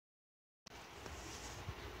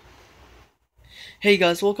Hey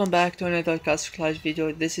guys, welcome back to another CastleClash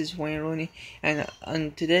video. This is Wayne Rooney,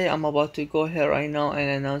 and today I'm about to go here right now and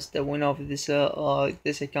announce the winner of this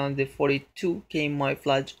account, the 42k my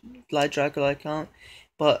Vlad Dracula account.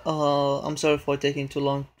 But I'm sorry for taking too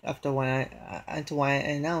long after when I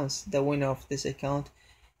announced the winner of this account.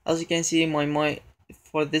 As you can see, my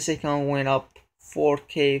for this account went up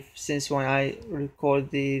 4k since when I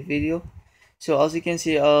record the video. So as you can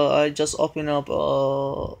see, I just open up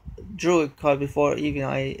drew a card before even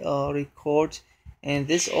I record, and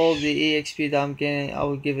this all the exp that I'm getting, I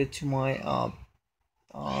will give it to my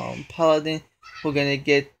paladin, who gonna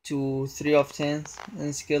get to 3 of 10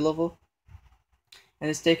 in skill level. And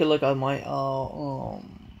let's take a look at my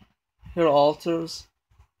hero altars.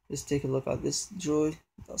 Let's take a look at this druid.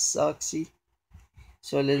 That's sexy.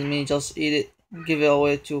 So let me just eat it, give it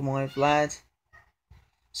away to my Vlad.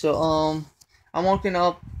 So I'm working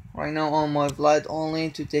up right now on my Vlad only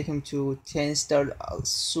to take him to 10 star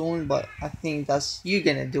soon, but I think that's you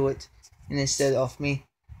gonna do it instead of me.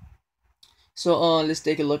 So let's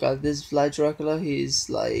take a look at this Vlad Dracula. He's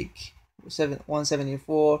like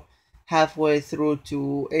 174, halfway through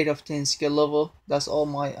to 8 of 10 skill level. That's all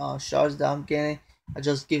my shards that I'm getting. I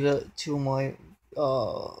just give it to my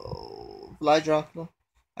Vlad Dracula.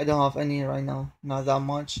 I don't have any right now, not that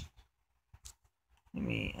much. Let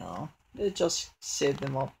me let's just save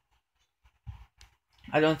them up.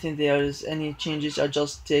 I don't think there is any changes. I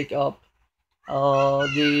just take up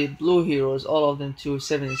the blue heroes, all of them to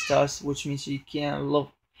 7 stars, which means you can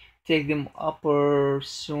take them upper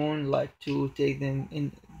soon, like to take them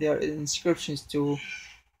in their inscriptions to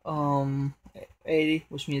 80,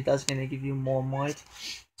 which means that's gonna give you more might.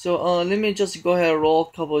 So let me just go ahead and roll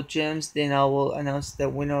a couple of gems, then I will announce the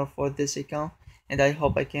winner for this account, and I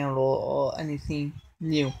hope I can roll anything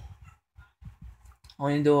new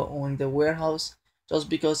on the warehouse, just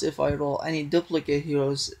because if I roll any duplicate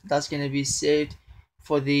heroes, that's gonna be saved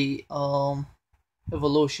for the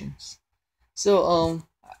evolutions. So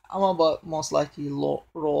I'm about most likely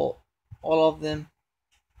roll all of them.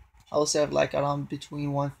 I'll save like around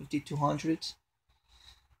between 150 to 200.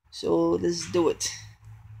 So let's do it.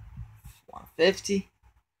 150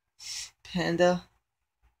 Panda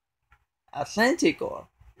Atlantic Orb.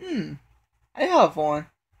 I have one.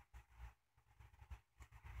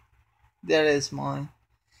 There is mine.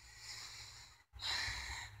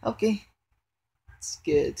 Okay, it's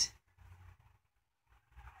good.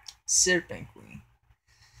 Serpent Queen.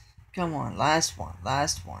 Come on, last one.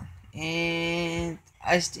 And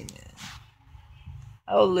Ice Demon.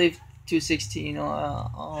 I will leave 260,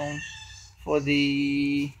 for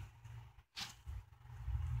the,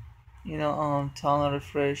 tunnel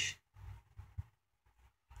refresh.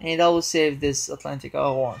 And I will save this Atlantic. I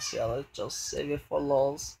won't sell it, just save it for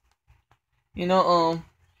lols. I'm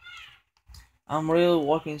really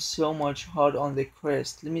working so much hard on the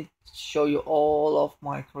crest. Let me show you all of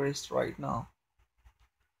my crest right now.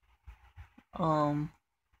 Let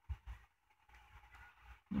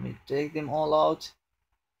me take them all out.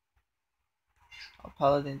 Our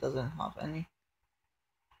paladin doesn't have any,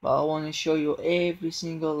 but I want to show you every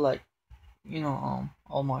single, like,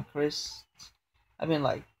 all my crests. I've been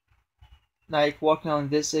like working on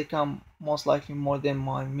this account most likely more than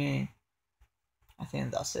my main. I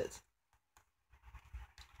think that's it.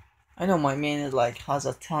 I know my main is like has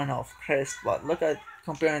a ton of crest, but look at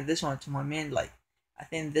comparing this one to my main, like I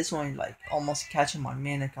think this one like almost catching my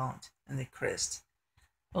main account in the crest.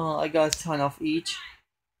 I got a ton of each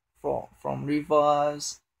from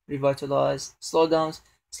revives, revitalize, slowdowns.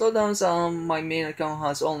 Slowdowns, my main account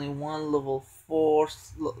has only one level 4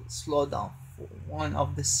 slowdown for one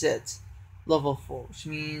of the sets, level 4, which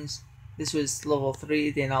means this was level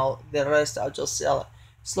 3. Then the rest I'll just sell it.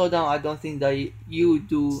 Slowdown, I don't think that you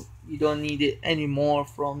don't need it anymore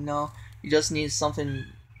from now. You just need something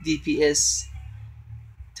DPS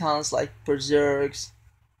tons like Berserks,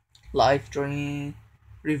 Life Drain,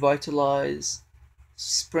 Revitalize,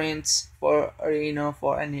 sprints for arena,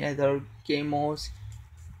 for any other game modes,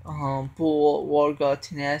 pool, war god,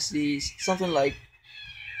 tenacity, something like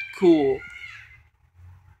cool.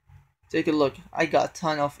 Take a look. I got a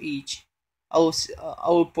ton of each. I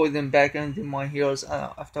will put them back into my heroes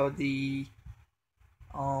after the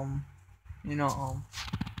you know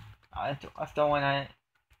after when I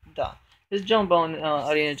done. Let's jump on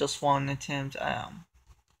arena just one attempt.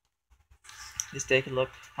 Let's take a look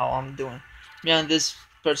how I'm doing. Me and this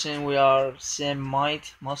person, we are same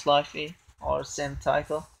might most likely, or same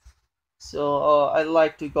title. So I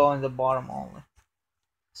like to go on the bottom only.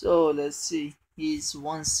 So let's see. He's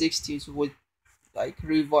 160 with like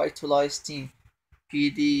revitalized team.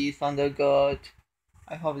 PD, Thunder God.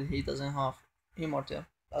 I hope he doesn't have immortal.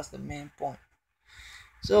 That's the main point.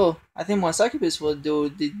 So I think my succubus will do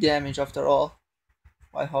the damage after all.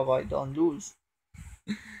 I hope I don't lose.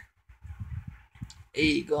 There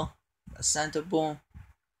you go. The Santa boom.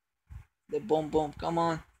 The boom boom. Come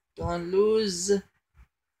on. Don't lose.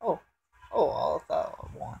 Oh. Oh, I thought I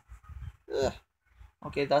won. Ugh.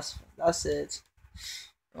 Okay, that's it.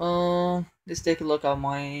 Let's take a look at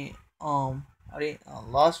my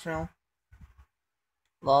last round.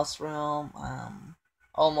 Last round.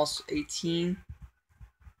 Almost 18.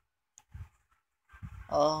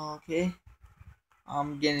 Okay.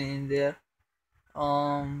 I'm getting in there.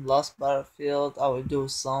 Last battlefield. I will do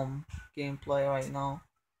some gameplay right now.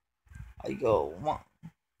 I go one.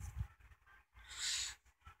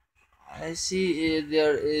 I see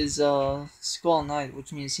there is a Skull Knight,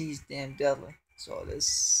 which means he's damn deadly. So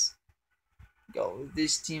let's go with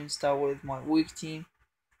this team. Start with my weak team.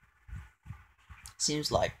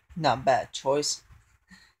 Seems like not bad choice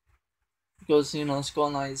because you know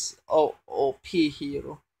Skull Knight is OP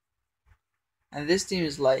hero, and this team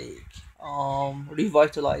is like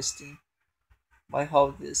revitalized team. By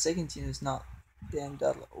how the second team is not damn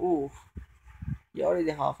deadly. Ooh, you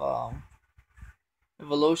already have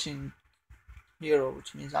evolution hero,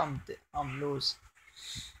 which means I'm loose.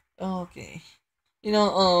 Okay, you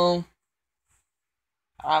know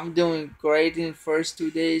I'm doing great in first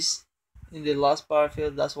 2 days in the last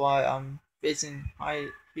battlefield. That's why I'm facing high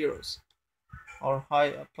heroes or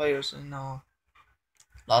high players in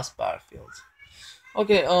last battlefield.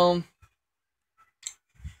 Okay,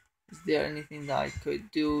 is there anything that I could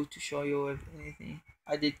do to show you if anything?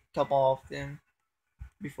 I did couple of them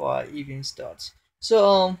before I even start.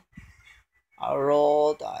 So I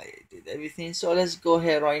rolled, I did everything. So let's go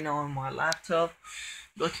ahead right now on my laptop.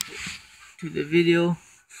 Go to the video.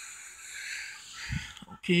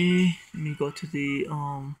 Okay, let me go to the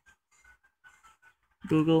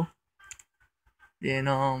Google. Then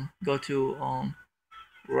go to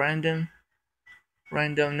random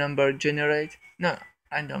number generate. No,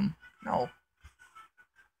 random. No.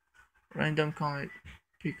 Random comment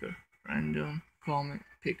picker. Random comment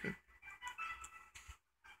picker.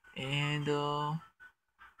 And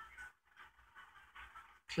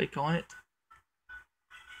click on it.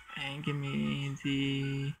 And give me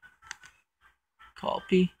the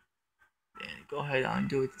copy. Then go ahead and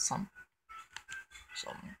do it some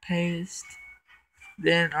paste.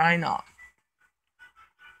 Then right now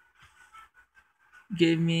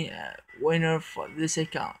give me a winner for this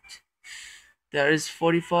account. There is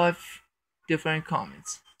 45 different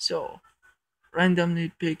comments. So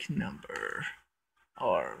randomly pick number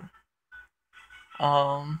or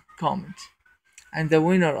comment. And the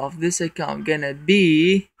winner of this account gonna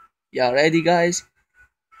be, yeah, ready guys?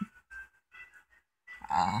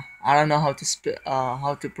 I don't know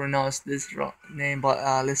how to pronounce this name,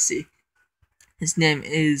 but let's see. His name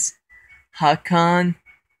is Hakan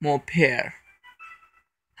Mobair.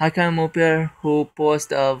 Hakan Mobair, who post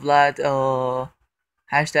Vlad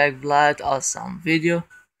hashtag Vlad awesome video,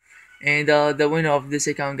 and the winner of this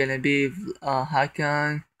account gonna be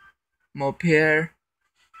Hakan Mobair,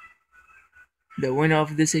 the winner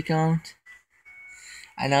of this account.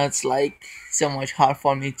 I know it's like so much hard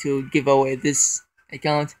for me to give away this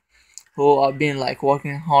account, who I've been like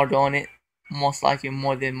working hard on it, most likely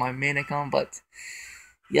more than my main account. But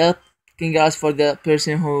yep, congrats for the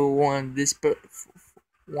person who won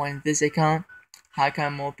this account.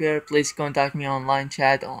 Hakan Mobair. Please contact me online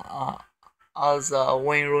chat as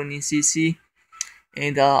Wayne Rooney CC,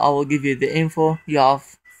 and I will give you the info. You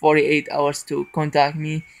have 48 hours to contact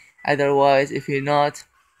me. Otherwise, if you're not,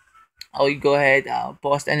 I will go ahead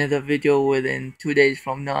post another video within 2 days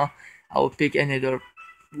from now. I will pick another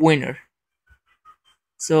winner.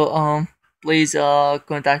 So please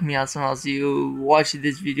contact me as soon as you watch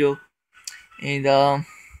this video. And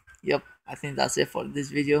yep, I think that's it for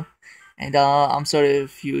this video. And I'm sorry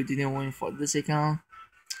if you didn't win for this account.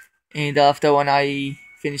 And after when I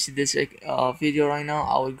finish this video right now,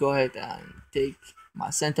 I will go ahead and take my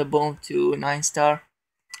center bomb to 9-star.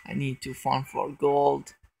 I need to farm for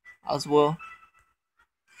gold as well.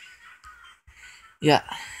 Yeah,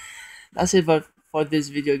 that's it for this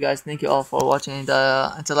video guys. Thank you all for watching, and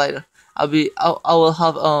until later. I will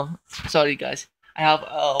have sorry guys, I have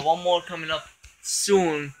one more coming up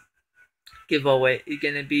soon giveaway. It's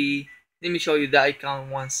gonna be, let me show you the icon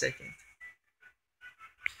 1 second.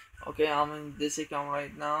 Okay, I'm in this account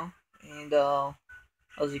right now, and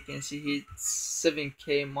as you can see, it's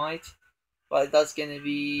 7k might, but that's gonna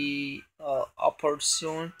be upward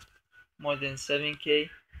soon, more than 7k.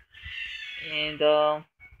 And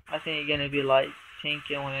I think it's gonna be like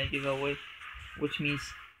 10k when I give away, which means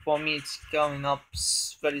for me it's coming up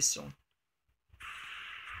very soon,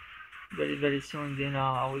 very soon. Then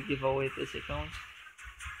I will give away this account.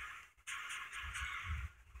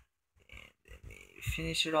 And let me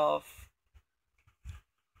finish it off.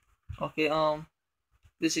 Okay,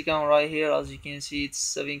 this account right here, as you can see,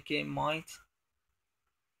 it's 7k might.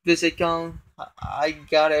 This account I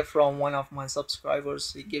got it from one of my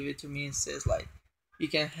subscribers. He gave it to me and says like, you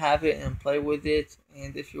can have it and play with it,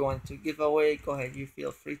 and if you want to give away, go ahead, you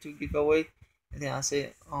feel free to give away. And then I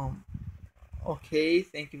say okay,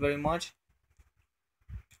 thank you very much.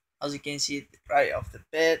 As you can see right off the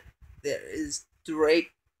bat, there is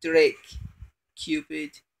Drake,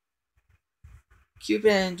 Cupid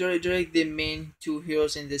and Drake, the main two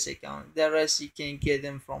heroes in this account. The rest you can get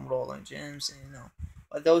them from rolling gems, and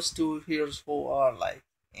but those two heroes who are like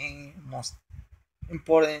most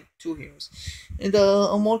important two heroes. And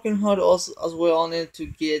I'm working hard also as well on it to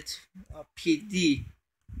get a PD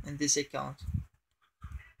in this account.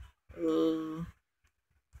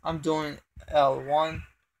 I'm doing L1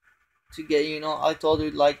 to get, I told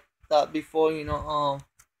you like that before,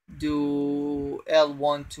 do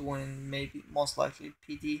L1 to win, maybe most likely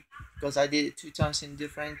PD, because I did it 2 times in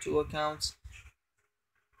different 2 accounts,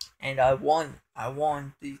 and I won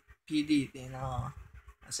the PD. Then I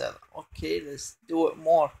said, okay, let's do it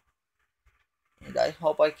more, and I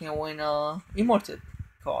hope I can win immortal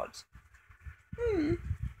cards.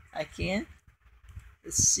 I can.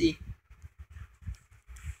 Let's see.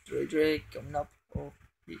 Drake coming up. Oh,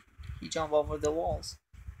 he jumped over the walls.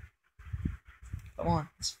 Come on,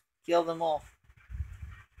 let's kill them off.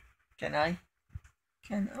 Can I?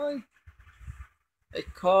 A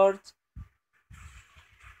card.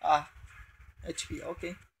 HP.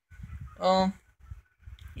 Okay.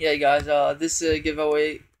 Yeah, guys. This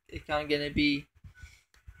giveaway account gonna be,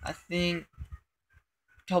 I think,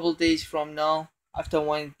 a couple days from now. After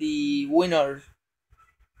when the winner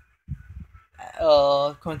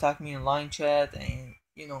contact me in line chat and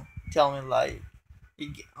tell me like,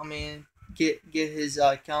 get his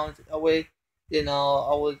account away, then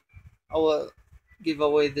I will give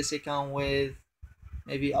away this account with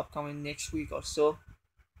maybe upcoming next week or so.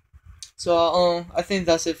 So I think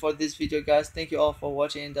that's it for this video, guys. Thank you all for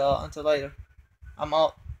watching, and until later, I'm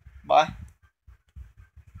out. Bye.